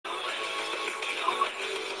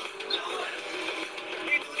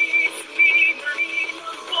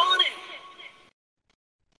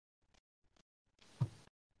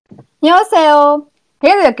Annyeonghaseyo! Hey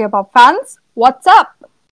there K-pop fans! What's up?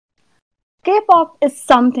 K-pop is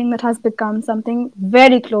something that has become something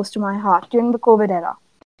very close to my heart during the COVID era.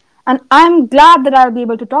 And I'm glad that I'll be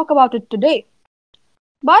able to talk about it today.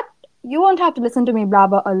 But you won't have to listen to me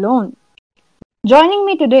blabber alone. Joining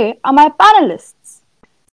me today are my panelists.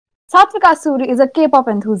 Satvika Suri is a K-pop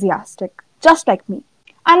enthusiastic, just like me,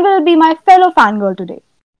 and will be my fellow fangirl today.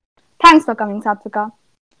 Thanks for coming, Satvika.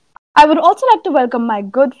 I would also like to welcome my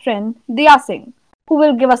good friend Diya Singh, who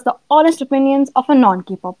will give us the honest opinions of a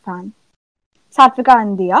non-K-pop fan. Satvika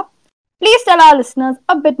and Diya, please tell our listeners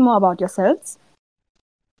a bit more about yourselves.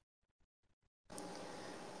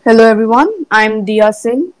 Hello everyone, I'm Diya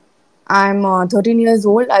Singh. I'm 13 years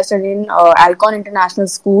old. I study in Alcon International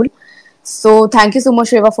School. So thank you so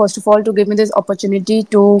much, Reva, first of all, to give me this opportunity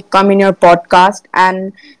to come in your podcast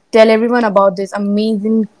and tell everyone about this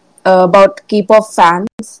amazing about K-pop fans.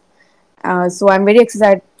 So I'm very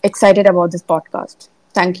excited about this podcast.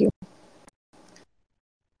 Thank you.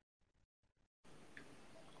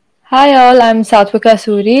 Hi all, I'm Satvika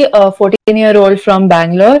Suri, a 14-year-old from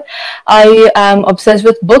Bangalore. I am obsessed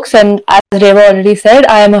with books and as Reva already said,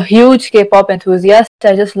 I am a huge K-pop enthusiast.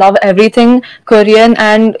 I just love everything Korean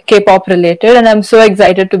and K-pop related and I'm so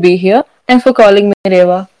excited to be here. Thanks for calling me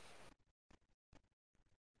Reva.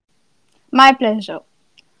 My pleasure.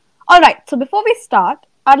 Alright, so before we start,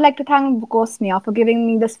 I'd like to thank Bukosmia for giving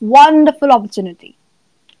me this wonderful opportunity.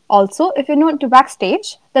 Also, if you're new to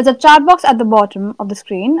Backstage, there's a chat box at the bottom of the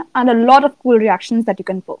screen and a lot of cool reactions that you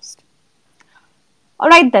can post.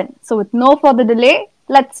 Alright then, so with no further delay,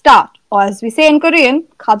 let's start, or as we say in Korean,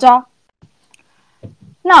 가자.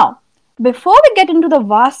 Now, before we get into the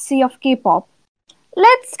vast sea of K-pop,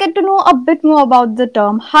 let's get to know a bit more about the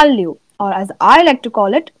term Hallyu, or as I like to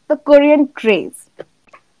call it, the Korean craze.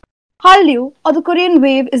 Hallyu, or the Korean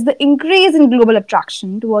wave, is the increase in global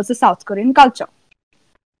attraction towards the South Korean culture.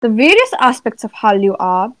 The various aspects of Hallyu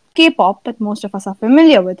are K-pop that most of us are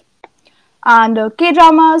familiar with, and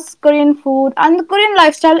K-dramas, Korean food, and the Korean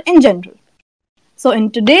lifestyle in general. So in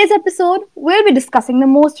today's episode, we'll be discussing the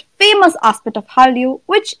most famous aspect of Hallyu,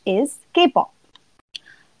 which is K-pop.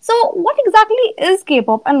 So what exactly is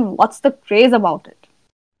K-pop and what's the craze about it?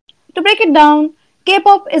 To break it down,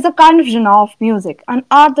 K-pop is a kind of genre of music and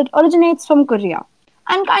art that originates from Korea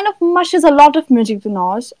and kind of mushes a lot of music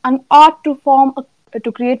genres and art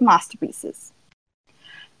to create masterpieces.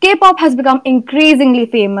 K-pop has become increasingly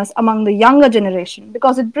famous among the younger generation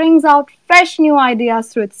because it brings out fresh new ideas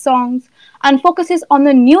through its songs and focuses on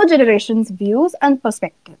the new generation's views and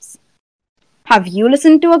perspectives. Have you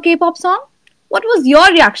listened to a K-pop song? What was your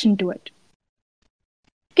reaction to it?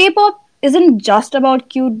 K-pop isn't just about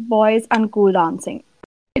cute boys and cool dancing.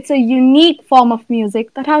 It's a unique form of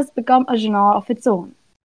music that has become a genre of its own.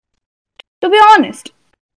 To be honest,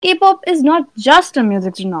 K-pop is not just a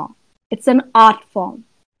music genre, it's an art form.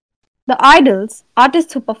 The idols,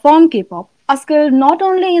 artists who perform K-pop, are skilled not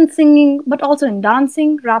only in singing but also in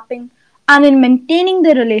dancing, rapping, and in maintaining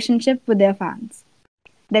their relationship with their fans.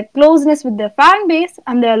 Their closeness with their fan base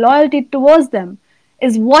and their loyalty towards them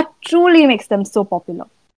is what truly makes them so popular.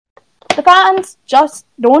 The fans just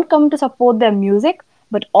don't come to support their music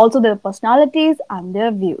but also their personalities and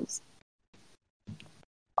their views.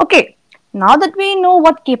 Okay, now that we know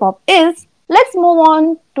what K-pop is, let's move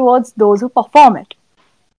on towards those who perform it.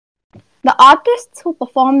 The artists who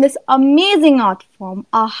perform this amazing art form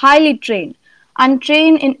are highly trained and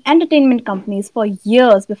train in entertainment companies for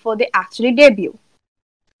years before they actually debut.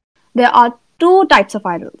 There are two types of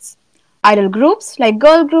idols. Idol groups like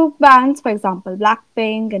girl group bands, for example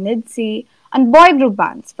Blackpink and ITZY, and boy group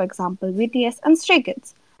bands, for example BTS and Stray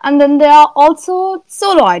Kids. And then there are also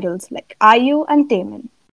solo idols like IU and Taemin.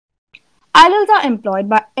 Idols are employed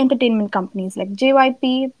by entertainment companies like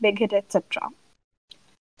JYP, Big Hit, etc.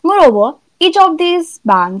 Moreover, each of these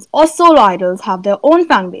bands or solo idols have their own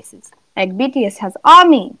fan bases, like BTS has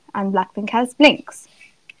ARMY and Blackpink has Blinks.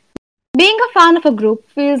 Being a fan of a group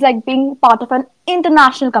feels like being part of an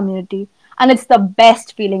international community, and it's the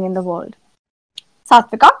best feeling in the world.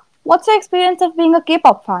 Satvika, what's your experience of being a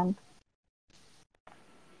K-pop fan?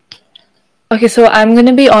 Okay, so I'm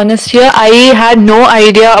gonna be honest here. I had no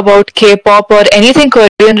idea about K-pop or anything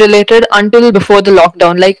Korean related until before the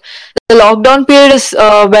lockdown. Like the lockdown period is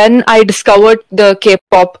when I discovered the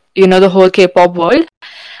K-pop, the whole K-pop world.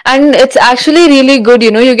 And it's actually really good,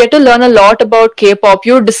 you get to learn a lot about K-pop.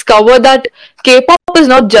 You discover that K-pop is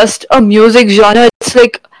not just a music genre, it's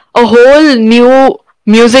like a whole new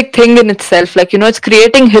music thing in itself. Like, it's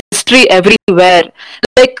creating history everywhere.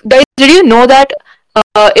 Like, guys, did you know that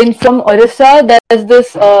in from Orissa, there's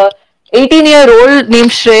this 18-year-old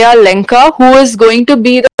named Shreya Lenka, who is going to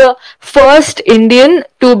be the first Indian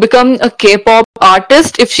to become a K-pop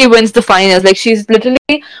artist if she wins the finals. Like she's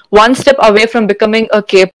literally one step away from becoming a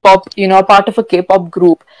K-pop, part of a K-pop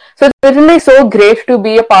group. So it's literally so great to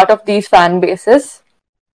be a part of these fan bases.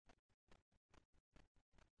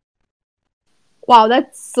 Wow,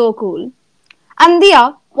 that's so cool. And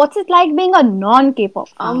Dia, what's it like being a non K-pop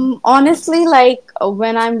fan? Honestly, like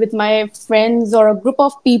when I'm with my friends or a group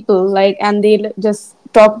of people, like, and they just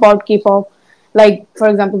talk about K-pop, like for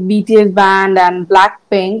example, BTS band and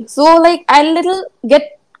Blackpink. So, like, I little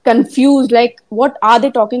get confused, like, what are they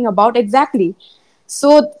talking about exactly?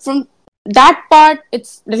 So, from that part,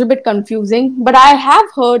 it's a little bit confusing, but I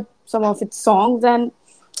have heard some of its songs and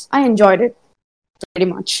I enjoyed it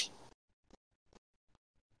pretty much.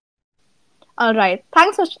 All right,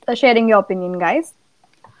 thanks for sharing your opinion, guys.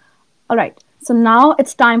 All right, so now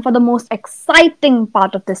it's time for the most exciting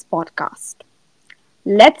part of this podcast.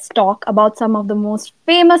 Let's talk about some of the most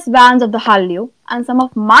famous bands of the Hallyu and some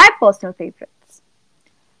of my personal favorites.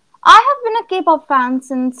 I have been a K-pop fan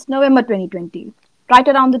since November 2020, right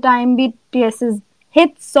around the time BTS's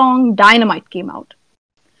hit song Dynamite came out.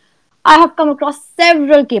 I have come across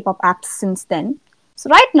several K-pop acts since then.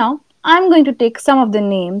 So right now, I'm going to take some of the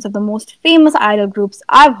names of the most famous idol groups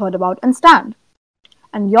I've heard about and stand.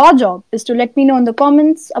 And your job is to let me know in the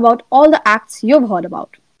comments about all the acts you've heard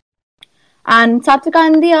about. And Satvika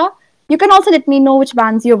and Dia, you can also let me know which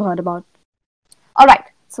bands you've heard about. Alright,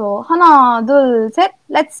 so Hana, Dul, Set,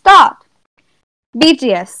 let's start.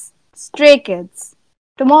 BTS, Stray Kids,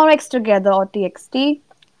 Tomorrow X Together or TXT,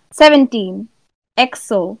 17,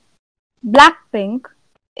 EXO, Blackpink,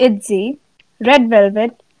 ITZY, Red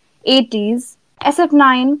Velvet, 80s,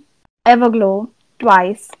 SF9, Everglow,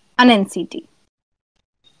 Twice, and NCT.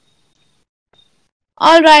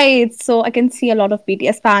 Alright, so I can see a lot of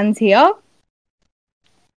BTS fans here.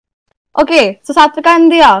 Okay, so Satvika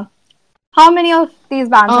and Dia, how many of these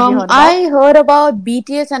bands have you heard about? I heard about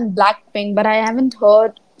BTS and Blackpink, but I haven't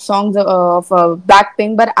heard songs of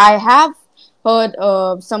Blackpink. But I have heard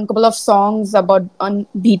some couple of songs about on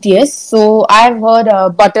BTS. So I've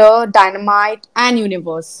heard Butter, Dynamite, and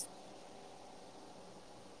Universe.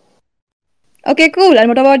 Okay, cool. And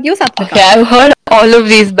what about you, Okay, Satvika? I've heard all of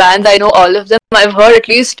these bands. I know all of them. I've heard at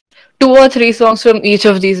least two or three songs from each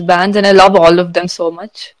of these bands, and I love all of them so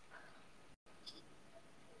much.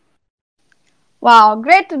 Wow,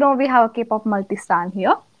 great to know we have a K-pop multi-stan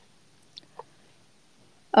here.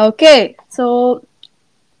 Okay, so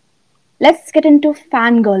let's get into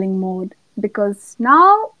fangirling mode because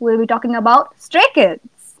now we'll be talking about Stray Kids.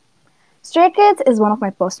 Stray Kids is one of my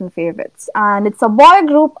personal favorites, and it's a boy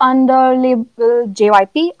group under label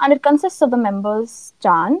JYP, and it consists of the members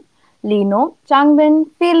Chan, Lino,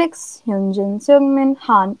 Changbin, Felix, Hyunjin, Seungmin,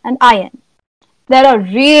 Han, and Ian. They're a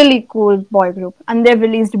really cool boy group, and they've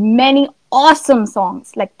released many awesome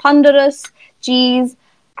songs like Thunderous, Cheese,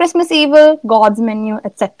 Christmas Evil, God's Menu,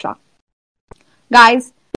 etc.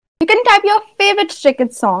 Guys, you can type your favorite Stray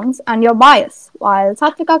Kids songs and your bias, while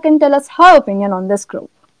Satvika can tell us her opinion on this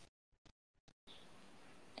group.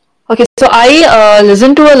 Okay, so I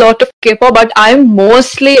listen to a lot of K-pop, but I'm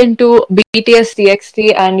mostly into BTS,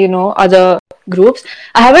 TXT, and other groups.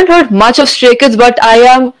 I haven't heard much of Stray Kids, but I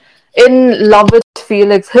am in love with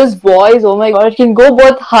Felix. His voice, oh my god, it can go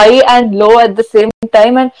both high and low at the same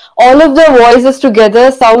time, and all of their voices together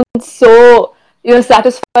sound so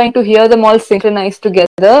satisfying to hear them all synchronized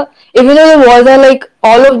together. Even though the voices are like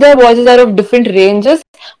all of their voices are of different ranges,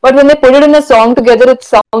 but when they put it in a song together, it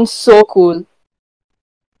sounds so cool.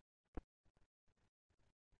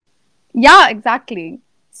 Yeah, exactly.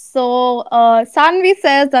 So, Sanvi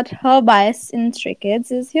says that her bias in Stray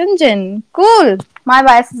Kids is Hyunjin. Cool. My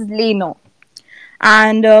bias is Lino.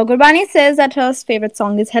 And Gurbani says that her favorite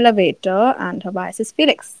song is Elevator and her bias is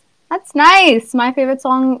Felix. That's nice. My favorite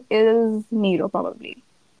song is Nero, probably.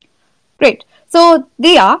 Great. So,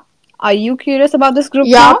 Dia, are you curious about this group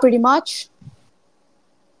Yeah, now? pretty much.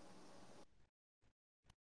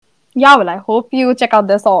 Yeah, well, I hope you check out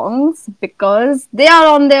their songs because they are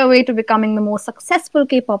on their way to becoming the most successful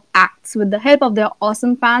K pop acts with the help of their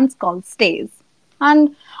awesome fans called Stays.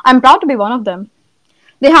 And I'm proud to be one of them.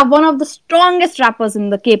 They have one of the strongest rappers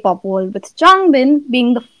in the K pop world, with Changbin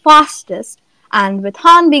being the fastest and with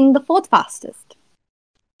Han being the fourth fastest.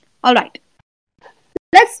 Alright,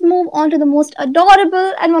 let's move on to the most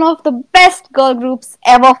adorable and one of the best girl groups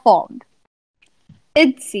ever formed.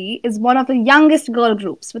 ITZY is one of the youngest girl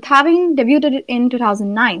groups, with having debuted in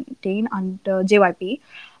 2019 under JYP,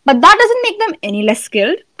 but that doesn't make them any less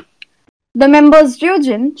skilled. The members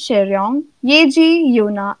Ryujin, Shaeryong, Yeji,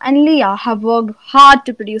 Yuna, and Leah have worked hard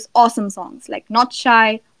to produce awesome songs like Not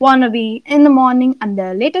Shy, Wannabe, In the Morning, and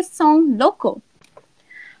their latest song, Loco.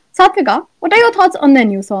 Satvika, what are your thoughts on their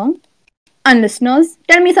new song? And listeners,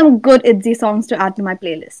 tell me some good ITZY songs to add to my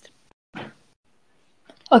playlist.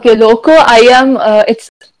 Okay, Loco, it's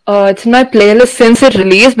in my playlist since it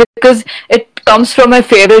released because it comes from my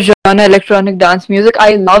favorite genre, electronic dance music.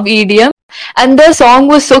 I love EDM, and the song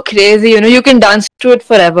was so crazy. You know, you can dance to it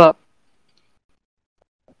forever.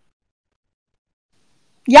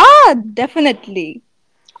 Yeah, definitely.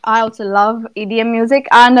 I also love EDM music,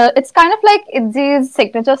 and it's kind of like ITZY's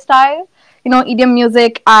signature style. You know, EDM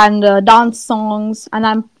music and dance songs. And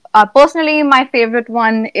I'm personally my favorite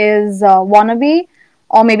one is "Wannabe"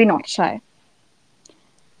 or maybe "Not Shy."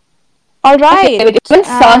 All Okay, right, but even and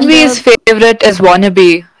Sanvi's favorite is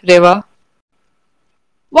Wannabe, Reva.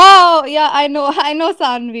 wow, yeah, I know, I know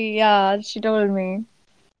Sanvi. Yeah, she told me.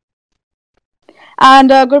 And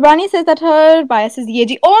Gurbani says that her bias is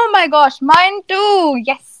Yeji. Oh my gosh, mine too.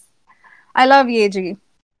 Yes, I love Yeji.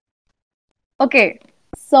 Okay,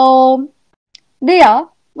 so Dia,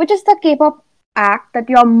 which is the K-pop act that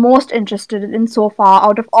you're most interested in so far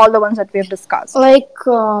out of all the ones that we've discussed? Like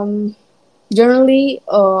generally,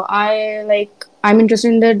 I'm interested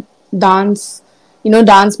in the dance,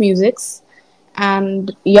 dance musics,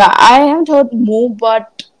 and yeah, I haven't heard more,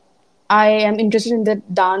 but I am interested in the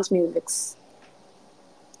dance musics.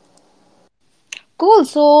 Cool.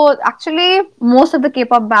 So actually, most of the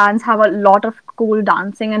K-pop bands have a lot of cool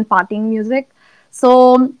dancing and partying music.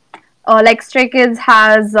 So, like Stray Kids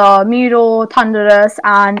has Miro, Thunderous,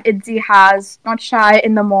 and ITZY has Not Shy,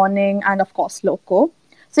 In the Morning, and of course Loco.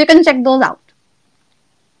 So you can check those out.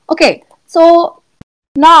 Okay. So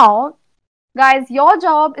now, guys, your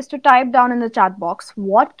job is to type down in the chat box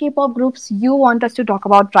what K-pop groups you want us to talk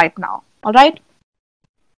about right now. All right?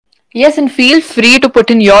 Yes, and feel free to put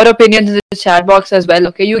in your opinions in the chat box as well.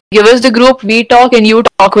 Okay, you give us the group, we talk, and you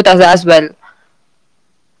talk with us as well.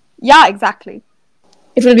 Yeah, exactly.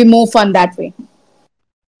 It will be more fun that way.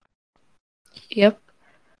 Yep.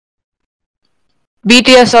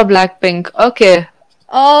 BTS or Blackpink? Okay.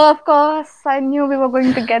 Oh, of course. I knew we were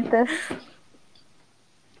going to get this.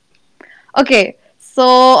 Okay, so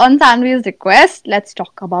on Tanvi's request, let's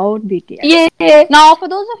talk about BTS. Yay! Now, for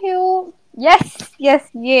those of you, yes, yes,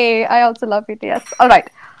 yay, I also love BTS. All right.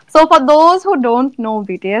 So, for those who don't know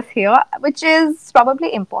BTS here, which is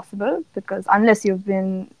probably impossible because unless you've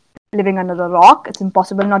been living under a rock, it's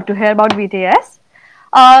impossible not to hear about BTS.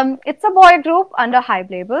 It's a boy group under Hype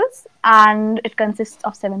labels, and it consists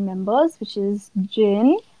of 7 members, which is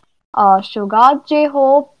Jin, Suga,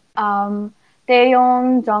 J-Hope,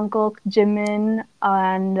 Taeyong, Jungkook, Jimin,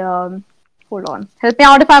 and hold on, help me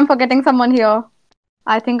out if I'm forgetting someone here.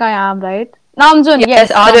 I think I am, right? Namjoon, Yes,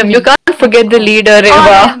 yes, Adam, you Namjoon, can't of forget the course. leader,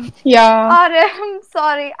 Reva. RM, Yeah. RM.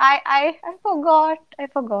 Sorry, I forgot. I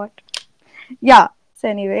forgot. Yeah. So,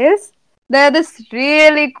 anyways, they're this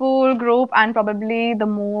really cool group and probably the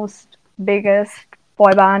most biggest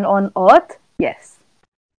boy band on earth. Yes.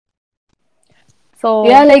 Yeah, So,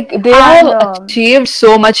 like they and have achieved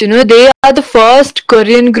so much. You know, they are the first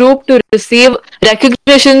Korean group to receive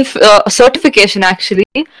recognition certification actually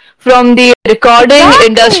from the Recording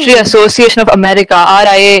Industry exactly. Association of America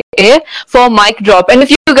 (RIAA) for Mic Drop. And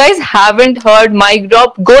if you guys haven't heard Mic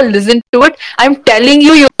Drop, go listen to it. I'm telling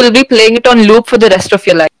you, you will be playing it on loop for the rest of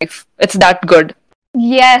your life. It's that good.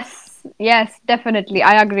 Yes, yes, definitely.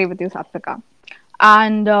 I agree with you, Satvika.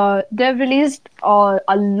 And they've released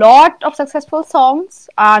a lot of successful songs,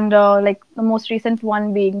 and like the most recent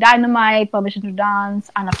one being Dynamite, Permission to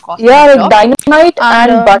Dance, and of course Yeah, like Butter. Dynamite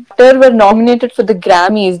And and Butter were nominated for the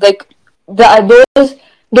Grammys. Like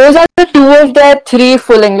those are the two of their three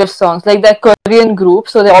full English songs. Like they're Korean group,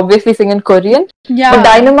 so they obviously sing in Korean. But yeah,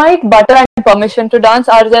 Dynamite, Butter, and Permission to Dance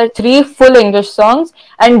are their three full English songs,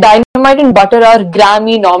 and Dynamite and Butter are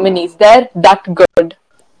Grammy nominees. They're that good.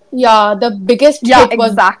 Yeah, the biggest yeah, hit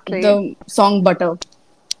was exactly. the song Butter.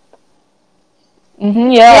 Yeah,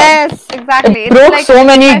 Yes, it exactly. It's broke like so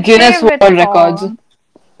many my Guinness favorite World Records. song.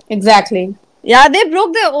 Exactly. Yeah, they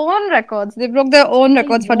broke their own records. They broke their own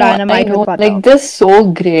records for I Dynamite with know. Butter. Like this is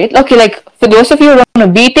so great. Okay, like for those of you who don't know,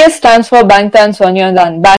 BTS stands for Bangtan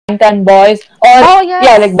Sonyeondan, Bangtan Boys, or Oh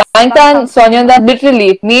yeah, like yes, Bangtan Bangtan Sonyeondan. Sonyeondan. Literally,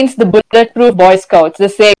 it means the bulletproof Boy Scouts. The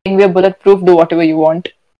saying, "We're bulletproof. Do whatever you want."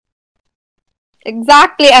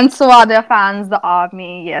 Exactly, and so are their fans, the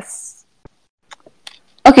army. Yes.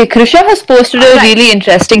 Okay, Krisha has posted All a right. really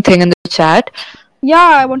interesting thing in the chat. Yeah,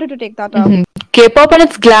 I wanted to take that up. K-pop and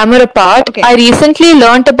its glamour apart, Okay. I recently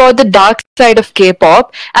learnt about the dark side of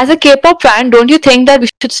K-pop. As a K-pop fan, don't you think that we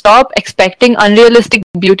should stop expecting unrealistic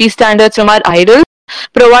beauty standards from our idols,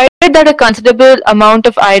 provided that a considerable amount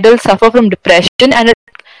of idols suffer from depression and in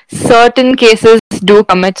certain cases do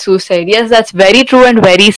commit suicide? Yes, that's very true and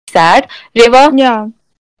very sad. Reva? Yeah.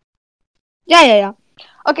 Yeah, yeah, yeah.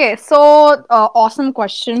 Okay, so awesome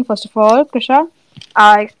question, first of all, Krisha.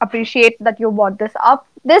 I appreciate that you brought this up.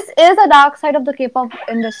 This is a dark side of the K pop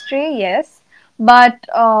industry, yes, but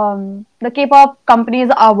the K pop companies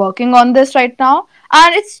are working on this right now.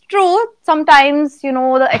 And it's true, sometimes,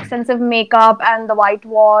 the extensive makeup and the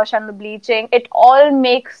whitewash and the bleaching, it all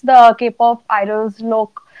makes the K pop idols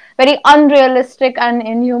look very unrealistic and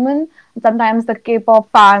inhuman. Sometimes the K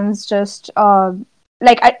pop fans just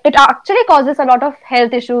it actually causes a lot of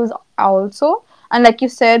health issues also, and like you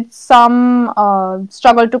said, some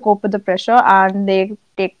struggle to cope with the pressure and they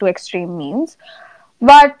take to extreme means.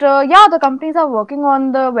 But yeah, the companies are working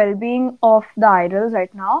on the well-being of the idols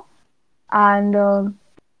right now, and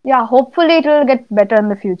yeah, hopefully it will get better in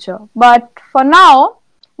the future. But for now,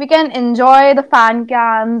 we can enjoy the fan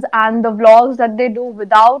cams and the vlogs that they do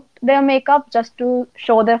without their makeup, just to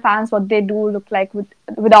show their fans what they do look like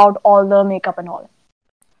without all the makeup and all.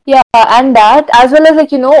 Yeah, and that as well as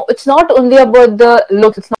it's not only about the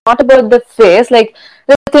looks, it's not about the face. Like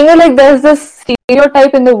the thing is like there's this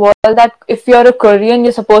stereotype in the world that if you're a Korean,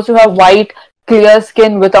 you're supposed to have white, clear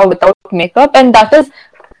skin without makeup, and that is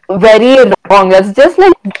very wrong. That's just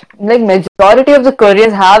like majority of the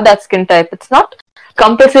Koreans have that skin type. It's not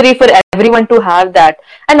compulsory for everyone to have that.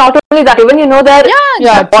 And not only that, even Yeah,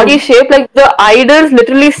 Yeah, their body true. shape, like the idols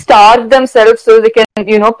literally starve themselves so they can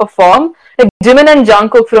perform. Like Jimin and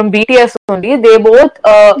Jungkook from BTS only, they both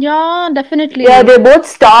yeah, yeah, definitely. they both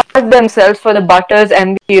starved themselves for the butters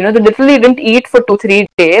and they literally didn't eat for 2-3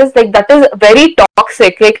 days. Like that is very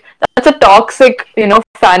toxic. Like that's a toxic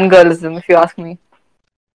fangirlism, if you ask me.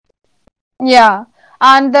 Yeah.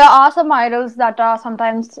 And there are some idols that are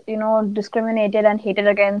sometimes, discriminated and hated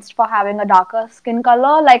against for having a darker skin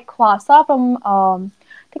color, like Hwasa from, I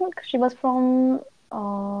think she was from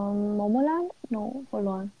Momoland? No, hold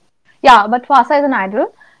on. Yeah, but Hwasa is an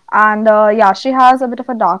idol. And yeah, she has a bit of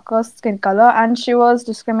a darker skin color and she was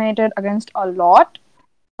discriminated against a lot.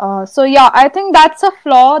 So yeah, I think that's a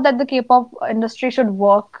flaw that the K-pop industry should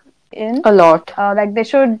work in. A lot. Like they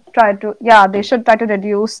should try to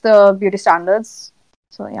reduce the beauty standards.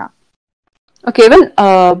 So yeah. Okay,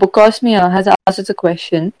 well, Bukosmia has asked us a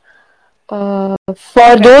question. For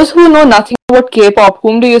Okay. those who know nothing about K-pop,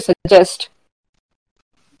 whom do you suggest?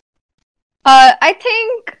 I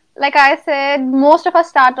think, like I said, most of us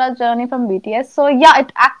start our journey from BTS. So yeah,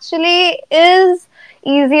 it actually is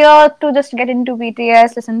easier to just get into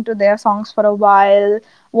BTS, listen to their songs for a while,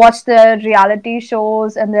 watch their reality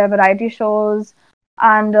shows and their variety shows,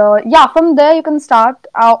 and yeah, from there you can start.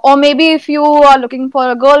 Or maybe if you are looking for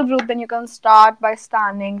a girl group, then you can start by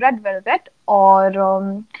standing Red Velvet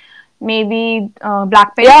or maybe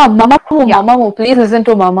Blackpink. Yeah, Yeah. Mamamoo. Please listen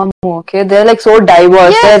to Mamamoo. Okay, they're like so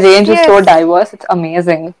diverse. Their Yes. range is so Yes. diverse. It's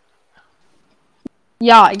amazing. Yeah.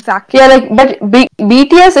 Yeah, Exactly. like but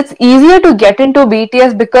BTS, it's easier to get into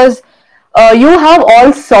BTS because you have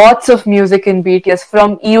all sorts of music in BTS.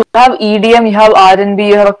 From you have EDM, you have R&B,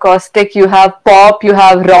 you have acoustic, you have pop, you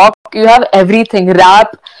have rock, you have everything,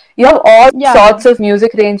 rap. You have all Yeah. sorts of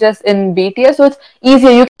music ranges in BTS, so it's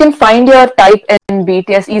easier. You can find your type in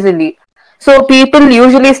BTS easily. So people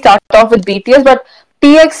usually start off with BTS, but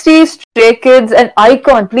TXT, Stray Kids, and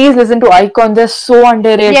Icon. Please listen to Icon. They're so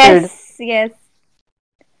underrated. Yes. Yes.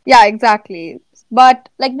 Yeah, exactly. But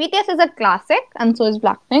like BTS is a classic, and so is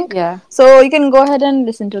Blackpink. Yeah. So you can go ahead and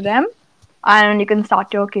listen to them, and you can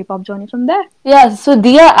start your K-pop journey from there. Yeah, so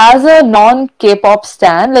Dia, as a non-K-pop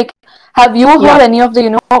stan, like, have you heard Yeah. any of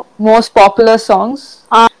the, most popular songs?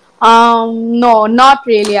 No, not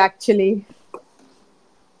really actually.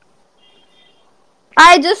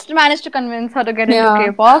 I just managed to convince her to get into Yeah.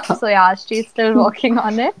 K-pop. So yeah, she's still working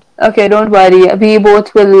on it. Okay, don't worry. We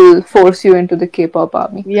both will force you into the K-pop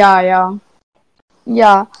army. Yeah, yeah.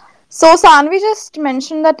 Yeah. So Sanvi just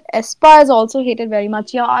mentioned that aespa is also hated very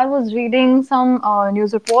much. Yeah, I was reading some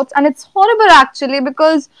news reports, and it's horrible actually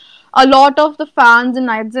because a lot of the fans and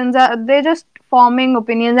netizens they're just forming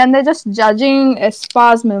opinions and they're just judging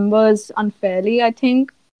aespa's members unfairly, I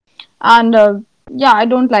think. And yeah, I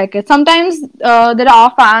don't like it. Sometimes there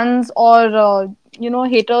are fans or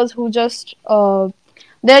haters who just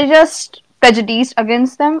they're just prejudiced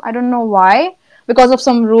against them. I don't know why, because of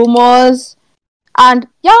some rumors. And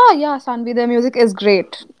yeah, Sanvi, their music is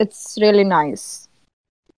great. It's really nice.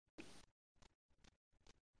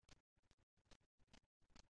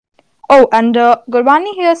 Oh, and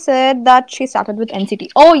Gurbani here said that she started with NCT.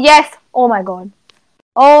 Oh, yes. Oh, my God.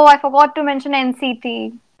 Oh, I forgot to mention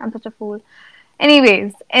NCT. I'm such a fool.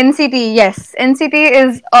 Anyways, NCT, yes. NCT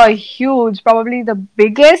is a huge, probably the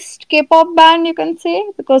biggest K pop band you can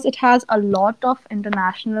say because it has a lot of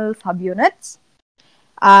international subunits.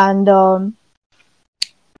 And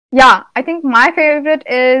yeah, I think my favorite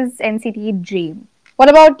is NCT Dream. What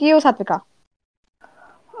about you, Satvika?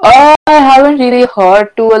 I haven't really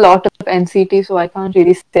heard to a lot of NCT, so I can't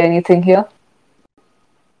really say anything here.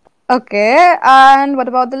 Okay, and what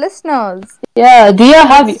about the listeners? Yeah, Dia,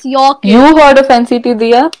 have What's your K? you heard of NCT,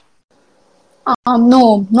 Dia?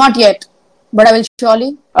 No, not yet, but I will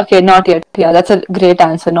surely. Okay, not yet. Yeah, that's a great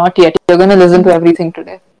answer. Not yet. You're gonna listen to everything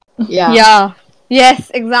today. Yeah. Yeah. Yes,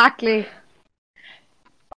 exactly.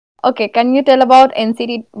 Okay, can you tell about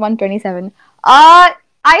NCT 127?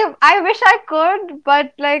 I wish I could,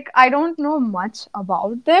 but like I don't know much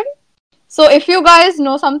about them. So if you guys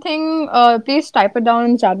know something, please type it down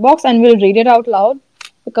in the chat box and we'll read it out loud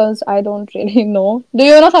because I don't really know. Do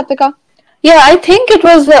you know Satvika? Yeah, I think it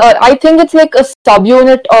was. I think it's like a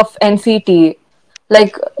subunit of NCT.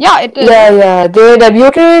 Like, Yeah, it yeah, is. yeah. They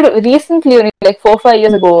debuted recently, only like 4 5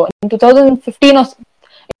 years ago, in 2015 or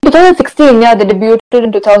 2016. Yeah, they debuted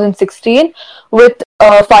in 2016 with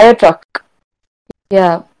Fire Truck.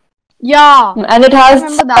 Yeah, Yeah, and it I has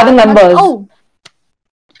remember 7 that. But members. oh,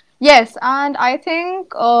 yes, and I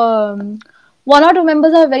think one or two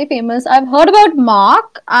members are very famous. I've heard about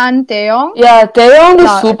Mark and Taeyong. Yeah, Taeyong is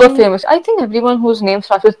Yeah, I super think famous. I think everyone whose name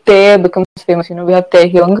starts with Tae becomes famous. We have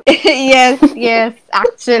Taehyung. yes, yes,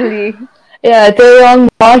 actually. Yeah, Taeyong,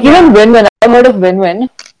 Mark, even Yeah. Win Win. I've heard of Win Win.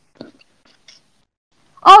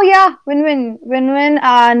 Oh yeah, Win Win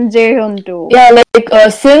and Jaehyun too. Yeah,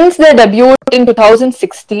 like since their debut in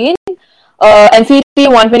 2016, NCT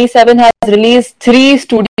 127 has released 3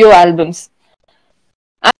 studio albums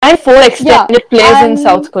and 4 extended Yeah, plays in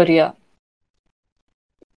South and Korea.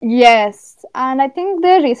 yes, and I think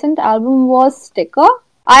their recent album was Sticker.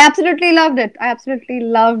 I absolutely loved it. I absolutely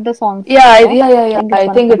loved the song Yeah, Sticker. yeah. I think it's I one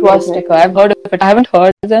of think my it was favorite. Sticker. I've heard of it. I haven't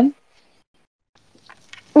heard them.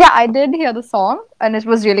 Yeah, I did hear the song and it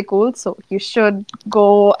was really cool. So you should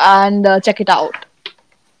go and check it out.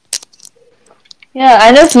 Yeah,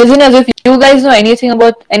 and if listeners, if you guys know anything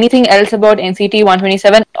else about NCT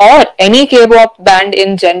 127 or any K-pop band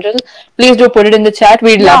in general, please do put it in the chat.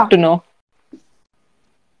 We'd love Yeah, to know.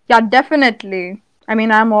 yeah, definitely. I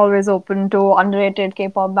mean, I'm always open to underrated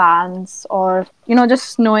K-pop bands or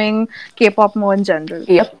just knowing K-pop more in general.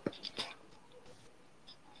 Yep.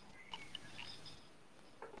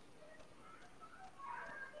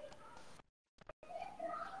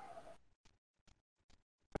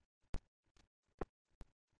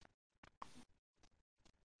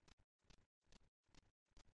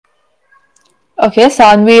 Okay,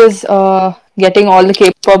 Sanvi is getting all the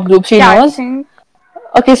K-pop groups she Yeah, I knows. think.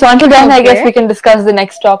 Okay, so until then, I guess Okay. we can discuss the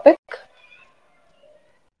next topic.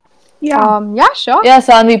 Yeah. Yeah, sure. Yeah,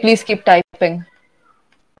 Sanvi, please keep typing.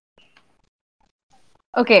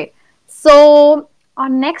 Okay. So our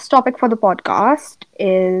next topic for the podcast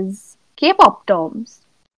is K-pop terms.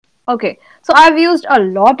 Okay. So I've used a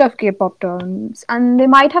lot of K-pop terms and they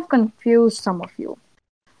might have confused some of you.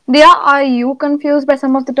 Dia, are you confused by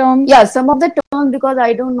some of the terms? Yeah, some of the terms because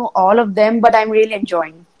I don't know all of them, but I'm really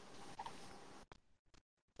enjoying.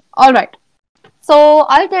 All right. So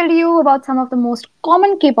I'll tell you about some of the most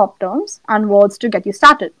common K-pop terms and words to get you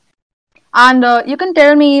started. And you can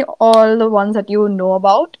tell me all the ones that you know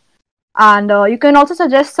about. And you can also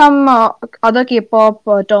suggest some other K-pop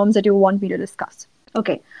terms that you want me to discuss.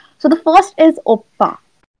 Okay. So the first is oppa.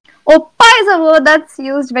 Oppa is a word that's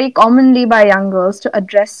used very commonly by young girls to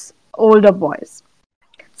address older boys.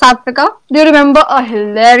 Satvika, do you remember a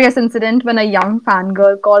hilarious incident when a young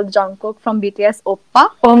fangirl called Jungkook from BTS Oppa?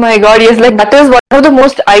 Oh my god, yes, like that is one of the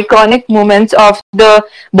most iconic moments of the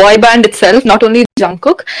boy band itself, not only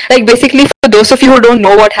Jungkook. Like basically for those of you who don't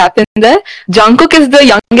know what happened there, Jungkook is the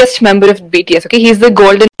youngest member of BTS, okay? He's the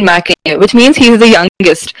golden Mac, which means he's the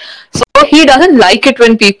youngest. So he doesn't like it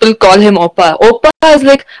when people call him Oppa. Oppa is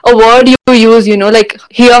like a word you use, like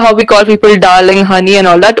here how we call people darling, honey and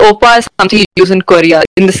all that. Oppa is something you use in Korea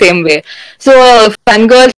in the same way. So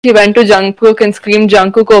fangirl, she went to Jungkook and screamed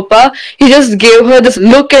Jungkook Oppa. He just gave her this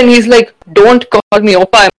look and he's like, don't call me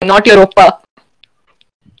Oppa, I'm not your Oppa.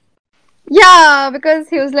 Yeah, because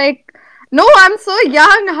he was like, no, I'm so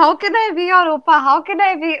young. How can I be your oppa? How can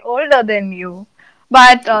I be older than you?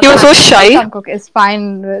 But He was so thankfully, shy. Jungkook is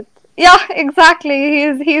fine with. Yeah,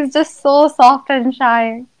 exactly. He's just so soft and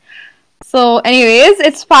shy. So, anyways,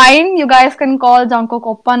 it's fine. You guys can call Jungkook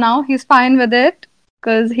oppa now. He's fine with it.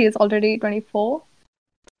 because he is already 24.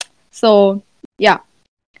 So, yeah.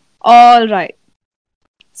 All right.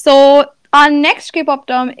 So, our next K-pop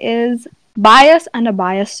term is bias and a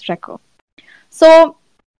bias wrecker. So,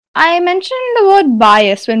 I mentioned the word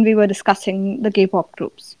bias when we were discussing the K-pop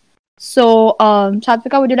groups. So,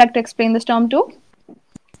 Satvika, would you like to explain this term too?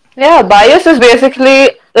 Yeah, bias is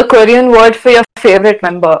basically the Korean word for your favorite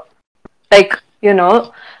member. Like, in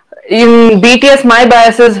BTS, my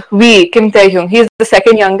bias is V, Kim Taehyung. He's the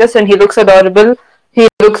second youngest and he looks adorable. He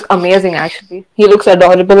looks amazing, actually. He looks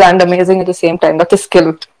adorable and amazing at the same time. That's a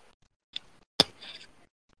skill.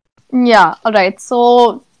 Yeah, all right.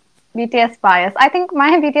 So, BTS bias. I think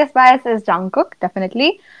my BTS bias is Jungkook,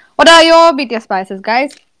 definitely. What are your BTS biases,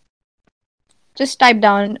 guys? Just type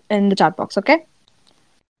down in the chat box, okay?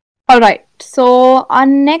 All right. So, our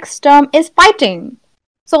next term is fighting.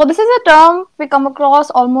 So, this is a term we come across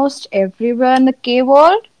almost everywhere in the K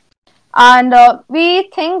world. And we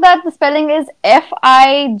think that the spelling is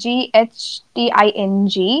Fighting,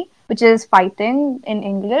 which is fighting in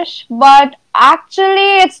English. But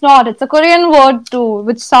actually, it's not. It's a Korean word too,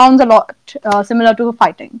 which sounds a lot similar to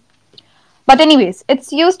fighting. But, anyways,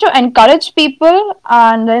 it's used to encourage people,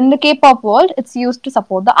 and in the K pop world, it's used to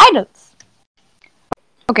support the idols.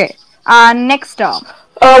 Okay, and next term,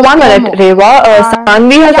 1 minute, FOMO. Reva.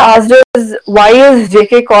 Sanvi has Yeah. asked us why is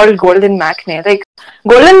JK called Golden Matinee? Like,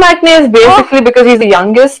 Golden Matinee is Oh, basically because he's the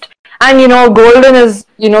youngest, and Golden is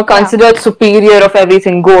yeah. considered superior of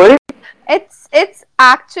everything gold. It's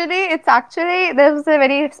actually there's a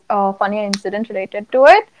very funny incident related to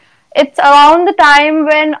it. It's around the time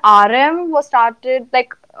when RM was started,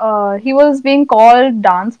 like he was being called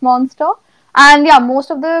Dance Monster, and yeah, most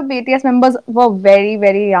of the BTS members were very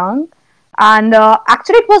very young, and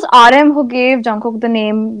actually it was RM who gave Jungkook the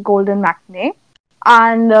name Golden Matinee,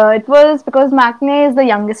 and it was because Matinee is the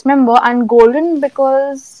youngest member, and Golden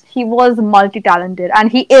because he was multi-talented, and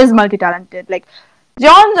he is multi-talented. Like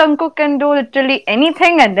John Jungkook can do literally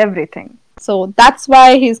anything and everything. So that's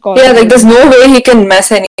why he's called Yeah, the like there's Golden no Matinee. way he can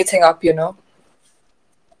mess anything up.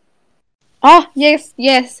 Oh, yes,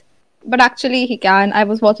 yes. But actually, he can. I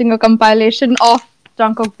was watching a compilation of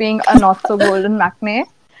Jungkook being a not so golden matinee.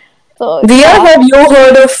 So, Dia, yeah. have you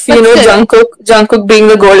heard of, But still, Jungkook being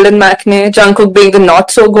the golden matinee, Jungkook being the not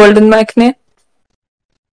so golden matinee?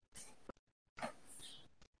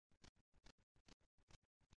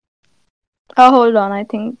 hold on. I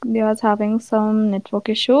think they was having some network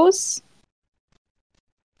issues.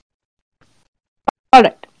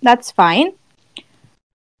 Alright, that's fine.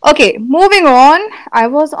 Okay, moving on. I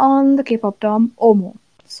was on the K-pop term OMO.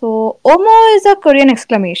 So OMO is a Korean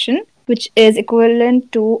exclamation, which is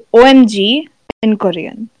equivalent to OMG in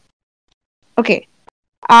Korean. Okay,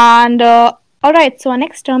 and alright, so our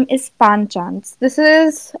next term is fan chants. This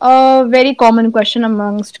is a very common question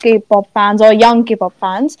amongst K-pop fans or young K-pop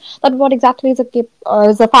fans. That what exactly is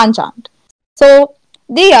a fan chant? So,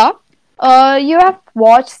 Dia, you have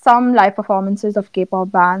watched some live performances of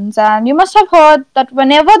K-pop bands, and you must have heard that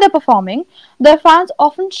whenever they're performing, their fans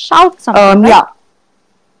often shout something, right? Yeah.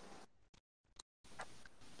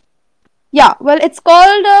 Yeah, well, it's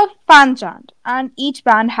called a fan chant, and each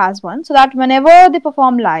band has one, so that whenever they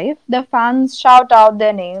perform live, their fans shout out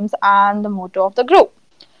their names and the motto of the group.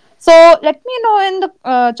 So, let me know in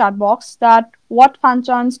the chat box that what fan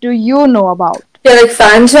chants do you know about? Yeah, like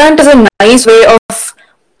fan chant is a nice way of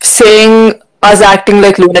saying us acting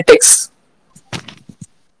like lunatics.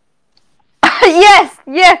 Yes,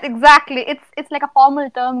 yes, exactly. It's like a formal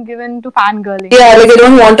term given to fangirling. Yeah, like they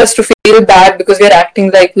don't want us to feel bad because we're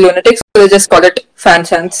acting like lunatics, so they just call it fan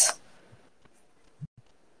chants.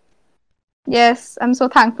 Yes, I'm so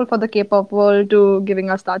thankful for the K-pop world to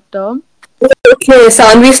giving us that term. Okay,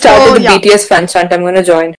 Sanvi started So the yeah. BTS fan chant. I'm gonna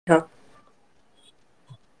join her.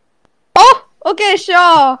 Oh, okay,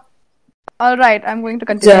 sure. All right, I'm going to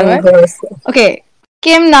continue Jang it. Ho. Okay.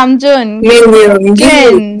 Kim Namjoon, Min Young Gi.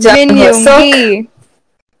 Jimin, Jang Min Ho Young Sok. Gi,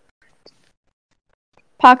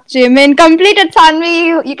 Park Jimin. Completed,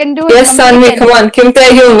 Sanvi. You can do it. Yes, Sanvi, come Completed. on. Kim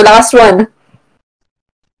Tae-hyung, last one.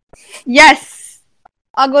 Yes.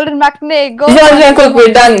 A golden matinee. Go, Jeon Sanvi. Jungkook, Go.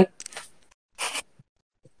 we're done.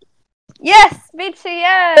 Yes,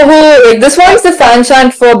 BTS. Oh, wait, this one's the fan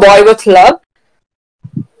chant for Boy With Love.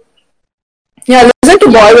 Yeah, listen to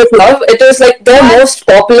Boy With Yes. Love. It is like their And most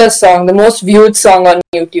popular song, the most viewed song on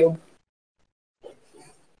YouTube.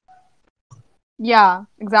 yeah,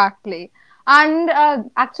 exactly. And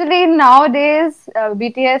actually, nowadays,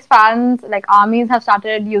 BTS fans, like armies, have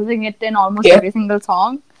started using it in almost Yeah. every single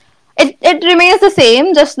song. It remains the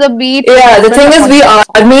same, just the beat is Yeah, the different thing is, according we to the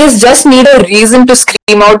song. armies just need a reason to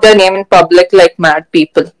scream out their name in public like mad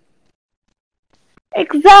people.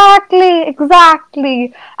 Exactly,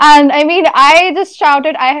 exactly. And I mean, I just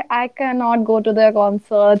shouted, I cannot go to their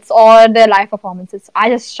concerts or their live performances. I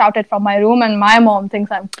just shouted from my room, and my mom thinks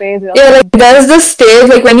I'm crazy or Yeah, like something. there's this stage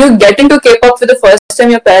like when you get into K-pop for the first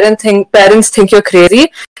time, your parents think you're crazy.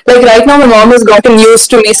 Like right now, my mom has gotten used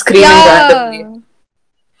to me screaming randomly. Yeah,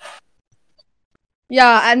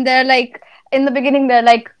 yeah. And they're like, in the beginning, they're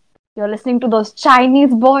like, you're listening to those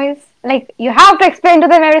Chinese boys. Like, you have to explain to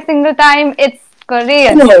them every single time it's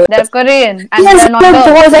Korean. No. They're Korean and Yes, they're not no, girls,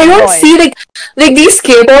 boys. I they're don't boys. see like these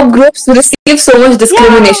K-pop groups receive so much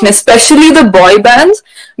discrimination, Yeah, especially the boy bands,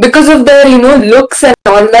 because of their looks and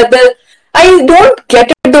all that. I don't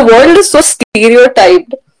get it. The world is so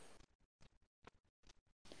stereotyped.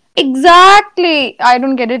 exactly. I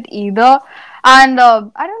don't get it either. And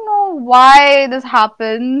I don't know why this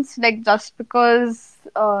happens. Like, just because,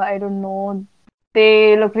 I don't know,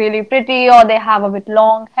 they look really pretty or they have a bit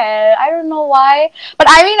long hair. I don't know why. But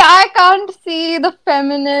I mean, I can't see the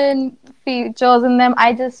feminine features in them.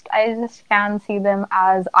 I just can't see them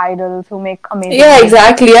as idols who make amazing Yeah, music.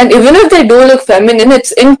 exactly. And even if they do look feminine,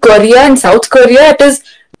 it's in Korea and South Korea. It is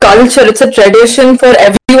culture. It's a tradition for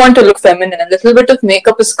everyone to look feminine. A little bit of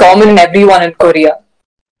makeup is common in everyone in Korea.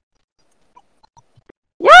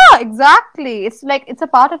 Yeah, exactly. It's like it's a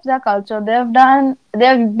part of their culture.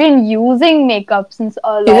 They've been using makeup since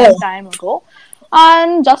a Yeah. long time ago.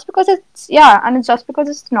 And just because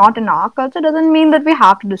it's not in our culture doesn't mean that we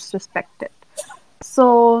have to disrespect it.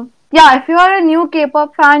 So, yeah, if you are a new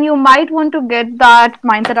K-pop fan, you might want to get that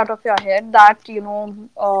mindset out of your head that,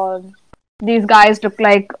 these guys look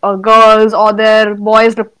like girls or their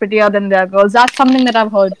boys look prettier than their girls. That's something that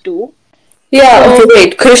I've heard too. Yeah, okay, So,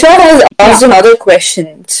 wait. Krisha has asked yeah. another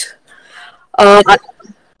question. I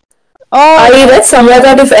Oh, I read okay, somewhere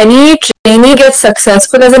that okay. if any trainee gets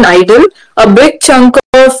successful as an idol, a big chunk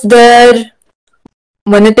of their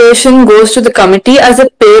monetization goes to the committee as a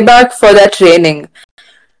payback for that training.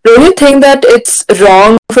 Don't you think that it's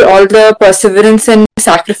wrong for all the perseverance and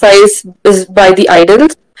sacrifice is by the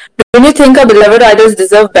idols? Don't you think our beloved idols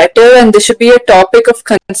deserve better and this should be a topic of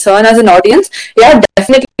concern as an audience? Yeah,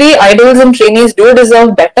 definitely idols and trainees do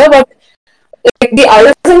deserve better, but like the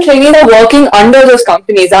idols and trainees are working under those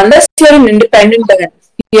companies unless you're an independent band.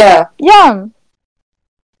 Yeah. Yeah,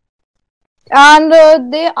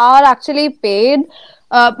 and they are actually paid.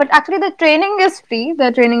 But actually, the training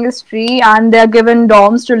is free, and they're given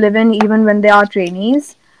dorms to live in even when they are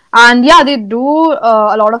trainees. And yeah, they do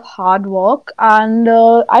a lot of hard work. And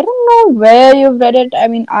I don't know where you've read it. I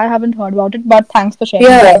mean, I haven't heard about it, but thanks for sharing,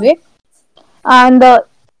 by Yeah. the way. And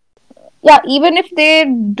yeah, even if they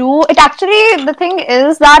do it, actually the thing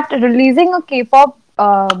is that releasing a K-pop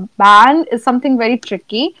band is something very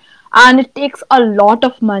tricky, and it takes a lot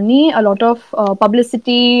of money, a lot of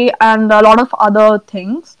publicity, and a lot of other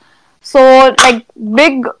things. So like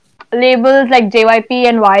big labels like JYP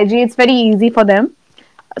and YG, it's very easy for them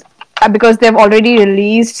because they've already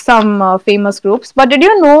released some famous groups. But did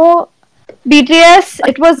you know BTS,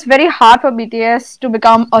 it was very hard for BTS to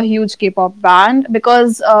become a huge K-pop band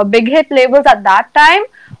because big hit labels at that time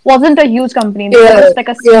wasn't a huge company. They were Yeah, just like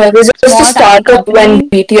a yeah, it was just a small, tiny startup when company.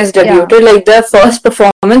 BTS Yeah, debuted. Like their first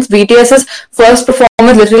performance, BTS's first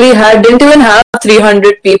performance literally didn't even have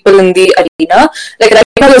 300 people in the arena. Like right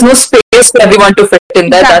now, there's no space for everyone to fit in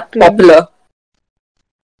there. That exactly. popular.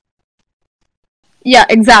 Yeah,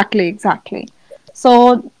 exactly, exactly.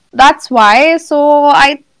 So that's why. So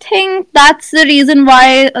I think that's the reason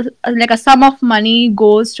why like a sum of money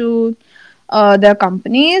goes to their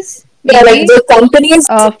companies, Yeah, like maybe the companies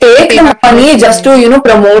to take pay the back for those money just to trainings.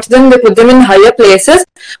 promote them. They put them in higher places,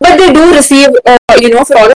 but they do receive for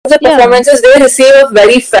all of the Yeah. performances they receive a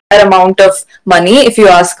very fair amount of money. If you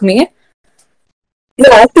ask me,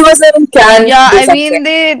 the activism can Yeah, do I something. mean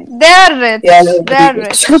they're Yeah, rich. they're very They're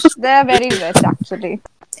rich. rich. They're very rich actually.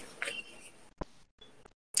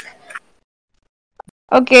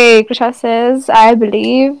 Okay, Krisha says, I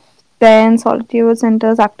believe then solitude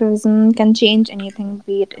centers activism can change anything,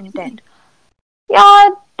 be it intent. Yeah,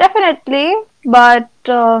 definitely. But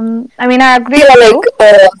I mean I agree Yeah, with like you.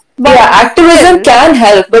 yeah, But activism still, can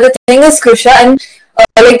help, but the thing is, Krisha, and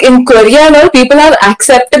like in Korea and all, people have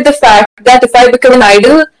accepted the fact that if I become an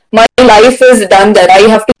idol, my life is done. That I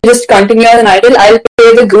have to just continue as an idol. I'll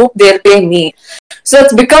pay the group; they'll pay me. So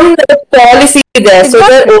it's become a policy there. So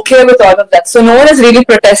they're exactly. okay with all of that. So no one is really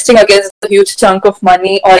protesting against a huge chunk of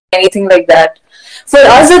money or anything like that. For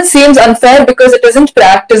us, it seems unfair because it isn't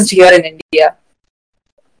practiced here in India.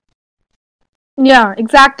 Yeah,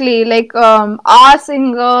 exactly. Like our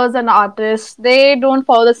singers and artists, they don't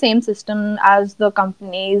follow the same system as the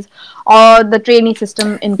companies or the trainee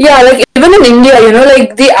system in Yeah, like college. even in India,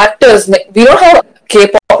 like the actors, like we don't have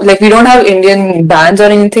K-pop, like we don't have Indian bands or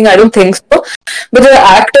anything. I don't think so. But the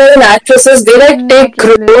actors and actresses, they like take Not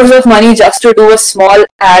really. crores of money just to do a small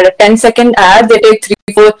ad, a 10-second ad. They take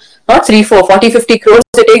three, four, not three, four, 40, 50 crores.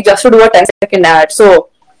 They take just to do a 10-second ad. So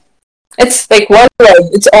it's like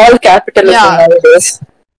worldwide. It's all capitalism Yeah, nowadays.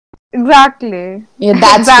 exactly. Yeah,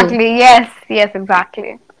 that's true. Exactly. Yes, yes,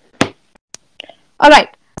 exactly. All right.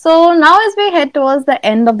 So now, as we head towards the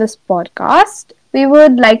end of this podcast, we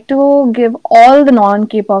would like to give all the non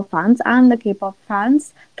K pop fans and the K pop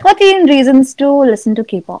fans 13 reasons to listen to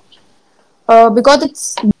K pop. Because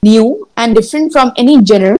it's new and different from any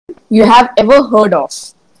genre you have ever heard of.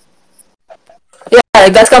 Yeah,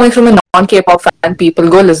 like that's coming from a non-K-pop fan. People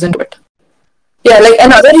go listen to it. Yeah, like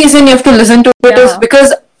another reason you have to listen to it is Yeah.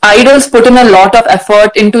 because idols put in a lot of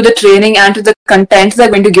effort into the training and to the content they're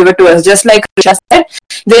going to give it to us. Just like Risha said,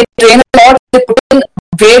 they train a lot, they put in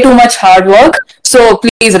way too much hard work. So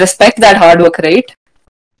please respect that hard work, right?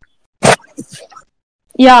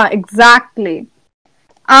 Yeah, exactly.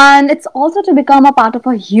 And it's also to become a part of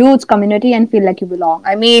a huge community and feel like you belong.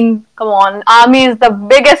 I mean, come on, ARMY is the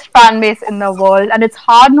biggest fan base in the world, and it's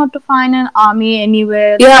hard not to find an ARMY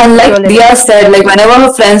anywhere Yeah, and like you're Dia living. said, like whenever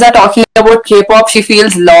her friends are talking about K-pop, she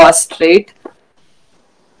feels lost, right?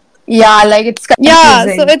 Yeah, like it's Yeah, so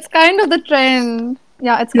confusing. it's kind of the trend.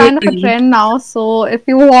 Yeah, it's kind of a Hmm. trend now. So if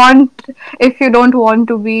you don't want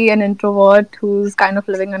to be an introvert who's kind of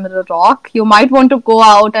living under a rock, you might want to go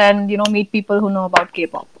out and meet people who know about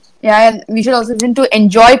K-pop. Yeah, and we should also listen to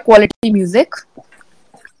enjoy quality music.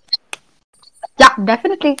 Yeah,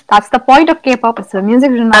 definitely. That's the point of K-pop. It's a music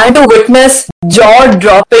And genre. to witness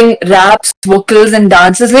jaw-dropping raps, vocals, and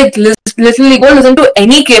dances, like literally go listen to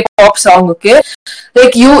any K-pop song. Okay,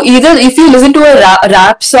 like you either if you listen to a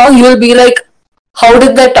rap song, you will be like, how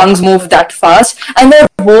did their tongues move that fast? And their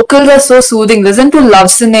vocals are so soothing. Listen to Love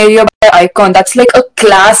Scenario by Icon. That's like a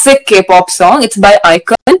classic K-pop song. It's by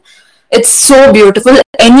Icon. It's so beautiful.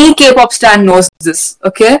 Any K-pop stan knows this.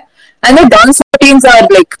 Okay, and the dance routines are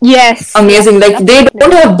like Yes, amazing. yes, Like they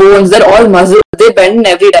don't definitely. have bones; they're all muscle. They bend in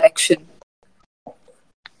every direction.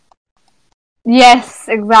 Yes,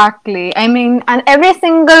 exactly. I mean, and every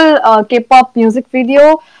single K-pop music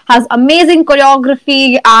video has amazing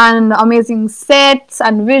choreography and amazing sets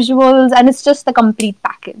and visuals, and it's just the complete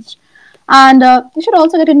package. And you should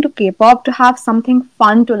also get into K-pop to have something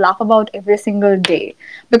fun to laugh about every single day,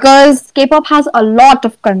 because K-pop has a lot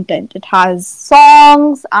of content. It has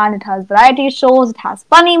songs and it has variety shows. It has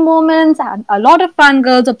funny moments and a lot of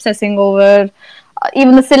fangirls obsessing over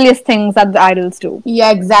even the silliest things that the idols do.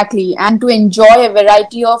 Yeah, exactly. And to enjoy a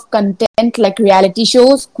variety of content like reality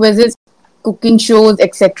shows, quizzes, cooking shows,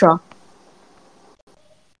 etc.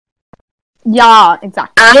 Yeah,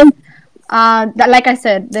 exactly. And Like I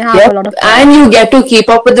said, they have yep, a lot of and variety. you get to keep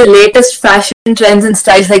up with the latest fashion trends and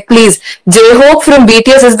styles. Like, please, J-Hope from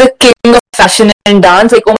BTS is the king of fashion and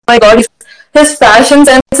dance. Like, oh my god, his fashion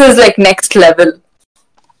sense is like next level.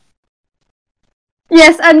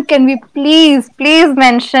 Yes, and can we please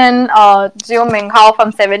mention Jio Minghao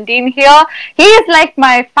from 17 here? He is like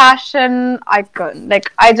my fashion icon. Like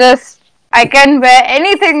I can wear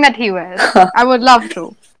anything that he wears. I would love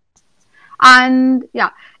to. And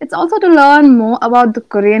yeah, it's also to learn more about the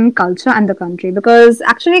Korean culture and the country, because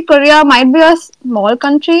actually Korea might be a small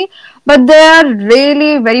country, but they're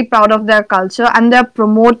really very proud of their culture and they're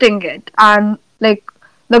promoting it. And like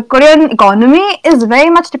the Korean economy is very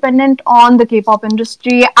much dependent on the K-pop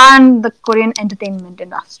industry and the Korean entertainment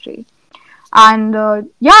industry. And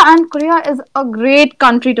yeah, and Korea is a great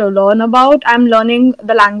country to learn about. I'm learning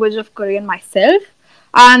the language of Korean myself,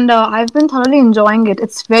 and I've been thoroughly enjoying it.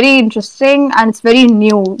 It's very interesting and it's very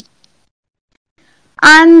new.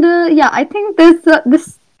 And yeah, I think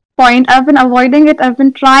this point I've been avoiding it. I've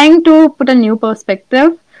been trying to put a new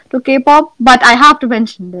perspective to K-pop, but I have to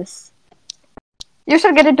mention this. You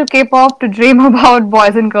should get into K-pop to dream about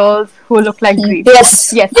boys and girls who look like dreams.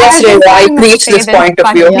 Yes, Yes, yes, I've been Reva, I trying not to preach say this this, point of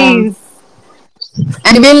but view. Yeah. please,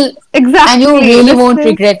 And you will and you exactly. really This won't is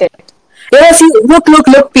regret it. Yeah, see, look,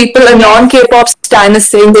 people, a yes. non-K-pop stan is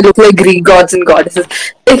saying they look like Greek gods and goddesses.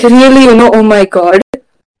 Like, really, oh my god.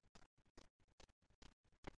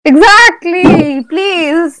 Exactly.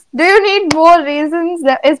 Please. Do you need more reasons?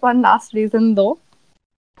 There is one last reason though.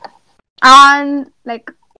 And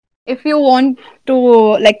like if you want to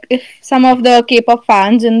like if some of the K-pop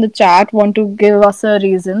fans in the chat want to give us a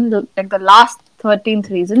reason, like the last 13th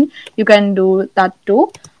reason, you can do that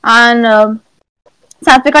too. And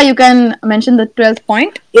Satvika, you can mention the 12th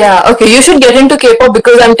point. Yeah, okay. You should get into K-pop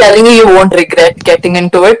because I'm telling you, you won't regret getting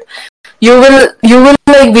into it. You will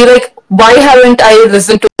like be like, why haven't I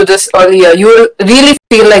listened to this earlier? You will really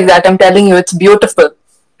feel like that. I'm telling you, it's beautiful.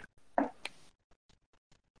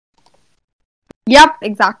 Yep,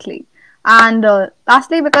 exactly. And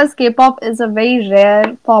lastly, because K-pop is a very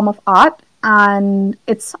rare form of art, and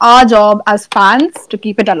it's our job as fans to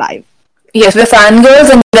keep it alive. Yes, we're fangirls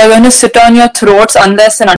and they're going to sit on your throats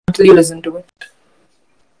unless and until you listen to it.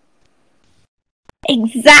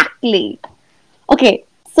 Exactly. Okay,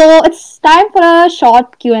 so it's time for a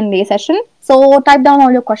short Q&A session. So type down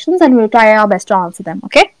all your questions and we'll try our best to answer them,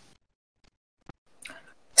 okay?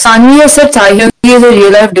 Sanvi has said Taehyung is a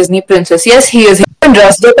real life Disney princess. Yes, he is. He even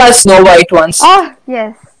dressed up as Snow White once. Oh,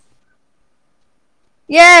 yes.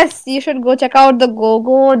 Yes, you should go check out the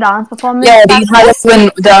Go-Go dance performance Yeah, at Fest.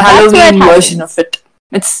 The That's where it Halloween version of happens. it.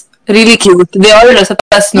 It's really cute. They all dress up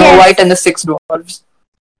as Snow White and the Yes. six dwarfs.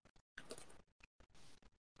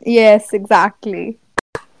 Yes, exactly.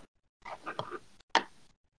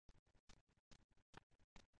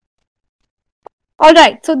 All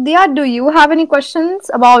right. So, Dia, do you have any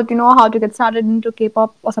questions about, how to get started into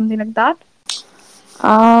K-pop or something like that?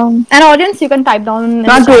 And audience, you can type down in the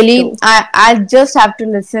Not chat really. too. I just have to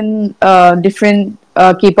listen different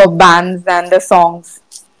K-pop bands and the songs.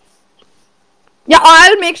 Yeah,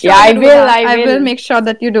 I'll make Yeah, sure you I do will. that. I I will will. make sure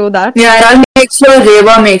that you do that. Yeah, and I'll make sure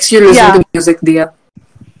Reva makes you listen Yeah. to music, Dia.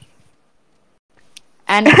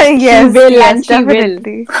 And she Yes, will. yes, And she will.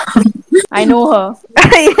 definitely. I know her.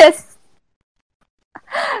 Yes.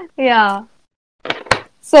 Yeah.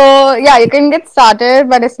 So, yeah, you can get started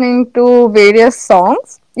by listening to various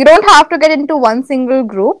songs. You don't have to get into one single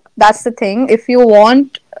group. That's the thing. If you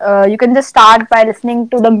want, you can just start by listening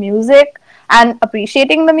to the music and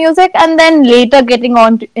appreciating the music, and then later getting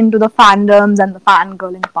into the fandoms and the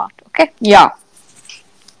fangirling part. Okay. Yeah.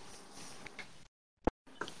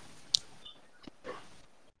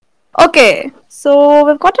 Okay. So,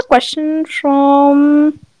 we've got a question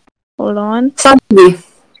from. Hold on. Sanvi.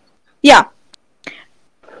 Yeah.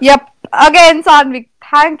 Yep. Again, Sanvik,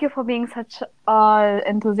 thank you for being such an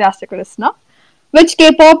enthusiastic listener. Which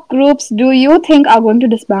K-pop groups do you think are going to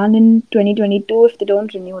disband in 2022 if they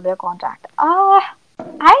don't renew their contract?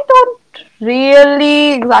 I don't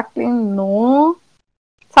really exactly know.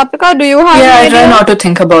 Sapika, do you have Yeah, any I try idea? not to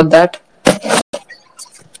think about that.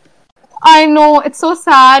 I know, it's so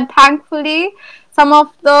sad. Thankfully, some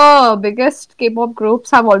of the biggest K-pop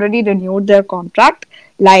groups have already renewed their contract.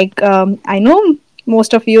 Like, I know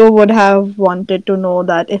most of you would have wanted to know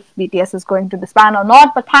that if BTS is going to disband or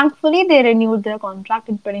not, but thankfully they renewed their contract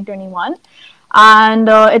in 2021, and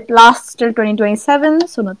it lasts till 2027,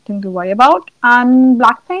 so nothing to worry about. And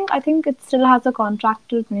Blackpink, I think it still has a contract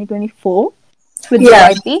till 2024 with Yeah.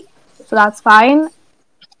 JYP, so that's fine.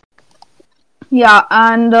 Yeah,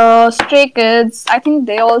 and Stray Kids, I think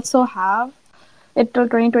they also have it till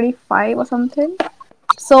 2025 or something.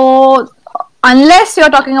 So, unless you're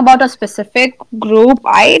talking about a specific group,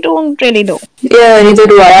 I don't really know. Yeah, neither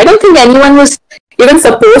do I. I don't think anyone was even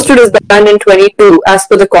supposed to disband in 22 as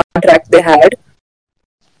per the contract they had.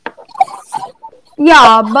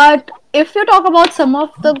 Yeah, but if you talk about some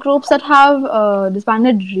of the groups that have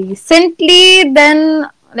disbanded recently, then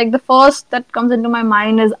like the first that comes into my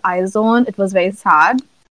mind is IZONE. It was very sad.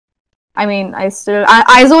 I mean,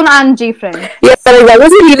 IZONE and G Friend. Yeah, like, that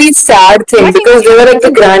was a really sad Am I thing saying because they were like the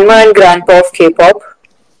G Friend? grandma and grandpa of K-pop.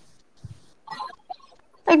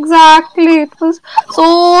 Exactly. It was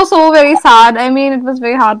so very sad. I mean, it was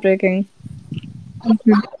very heartbreaking.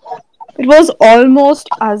 It was almost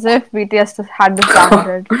as if BTS had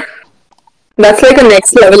disbanded. That's like a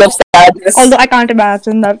next level of sadness. Although I can't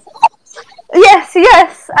imagine that. Yes,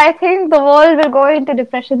 yes. I think the world will go into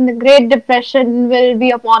depression. The Great Depression will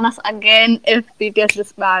be upon us again if BTS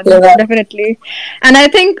disbands. Yeah. Definitely. And I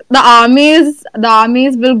think the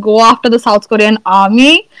armies will go after the South Korean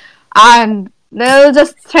army, and they'll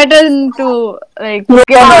just threaten to like No,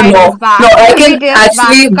 give no, our no. idols No, back. I Give can BTS back.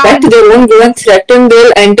 actually You bet can't. they won't go and threaten.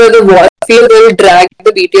 They'll enter the war field, they'll drag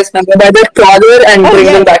the BTS member by their collar and Oh bring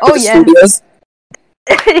them yes. back to Oh the yes. studios.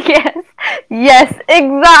 Yes. Yes.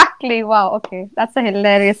 Exactly. Wow. Okay. That's a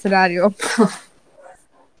hilarious scenario.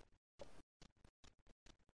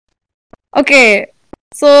 Okay.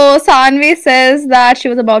 So Sanvi says that she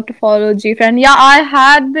was about to follow GFriend. Yeah, I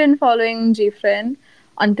had been following GFriend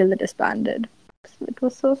until it disbanded. It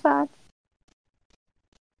was so sad.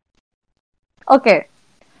 Okay.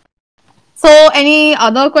 So any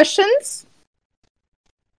other questions?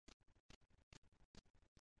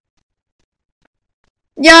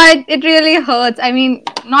 Yeah, it really hurts. I mean,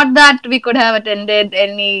 not that we could have attended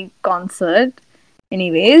any concert.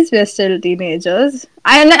 Anyways, we're still teenagers.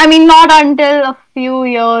 I mean, not until a few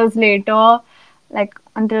years later, like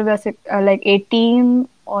until we're like 18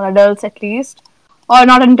 or adults at least, or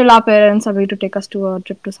not until our parents agree to take us to a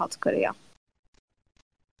trip to South Korea.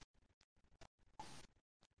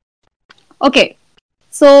 Okay,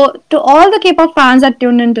 so to all the K-pop fans that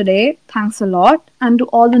tuned in today, thanks a lot, and to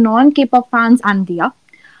all the non-K-pop fans and Dia,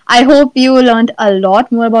 I hope you learned a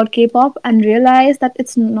lot more about K-pop and realized that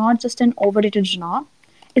it's not just an overrated genre.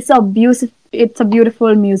 It's a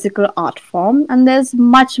beautiful musical art form, and there's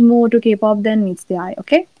much more to K-pop than meets the eye.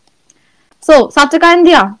 Okay. So Satvika and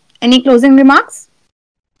Dia, any closing remarks?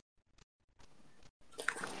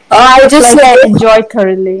 I Just just like I say, enjoyed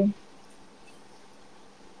thoroughly.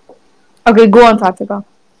 Okay, go on, Satvika.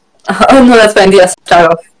 oh no, that's fine. Yeah,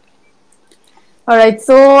 start off. All right,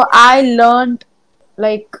 so I learned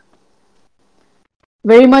like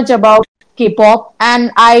very much about K-pop,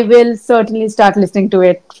 and I will certainly start listening to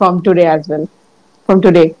it from today as well. From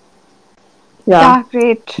today, yeah, Yeah,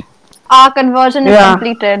 great. Our conversion is yeah,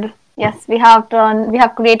 completed. Yes, we have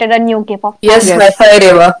created a new K-pop Yes, fan. high yes. five,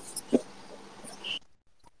 Eva.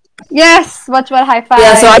 Yes, virtual high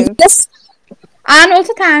Yeah, so I five. guess And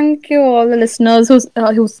also thank you all the listeners who's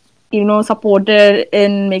supported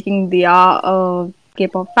in making Dia a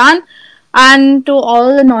K-pop fan, and to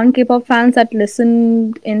all the non-K-pop fans that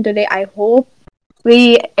listened in today. I hope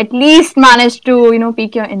we at least managed to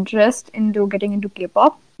pique your interest into getting into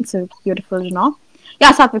K-pop. It's a beautiful genre.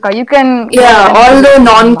 Yeah, Satvika, you can go ahead yeah, and all give your the closing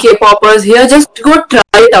non remarks. K-popers here, just go try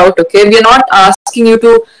it out, okay? We're not asking you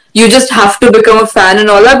to, you just have to become a fan and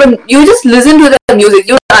all that, but you just listen to their music.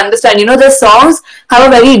 You'll understand. Their songs have a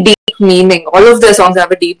very deep meaning. All of their songs have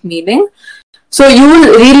a deep meaning. So you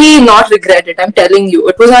will really not regret it. I'm telling you.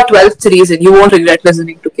 It was our 12th reason. You won't regret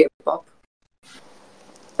listening to K-pop.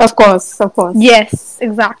 Of course, of course. Yes,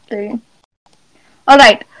 exactly. All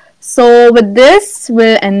right. So with this,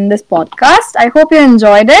 we'll end this podcast. I hope you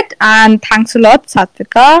enjoyed it, and thanks a lot,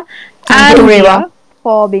 Satvika Thank you, and Reva. Dia,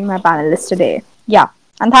 for being my panelists today. Yeah,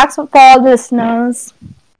 and thanks for all the listeners.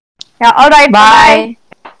 Yeah. All right. Bye bye.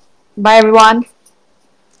 Bye, bye, everyone.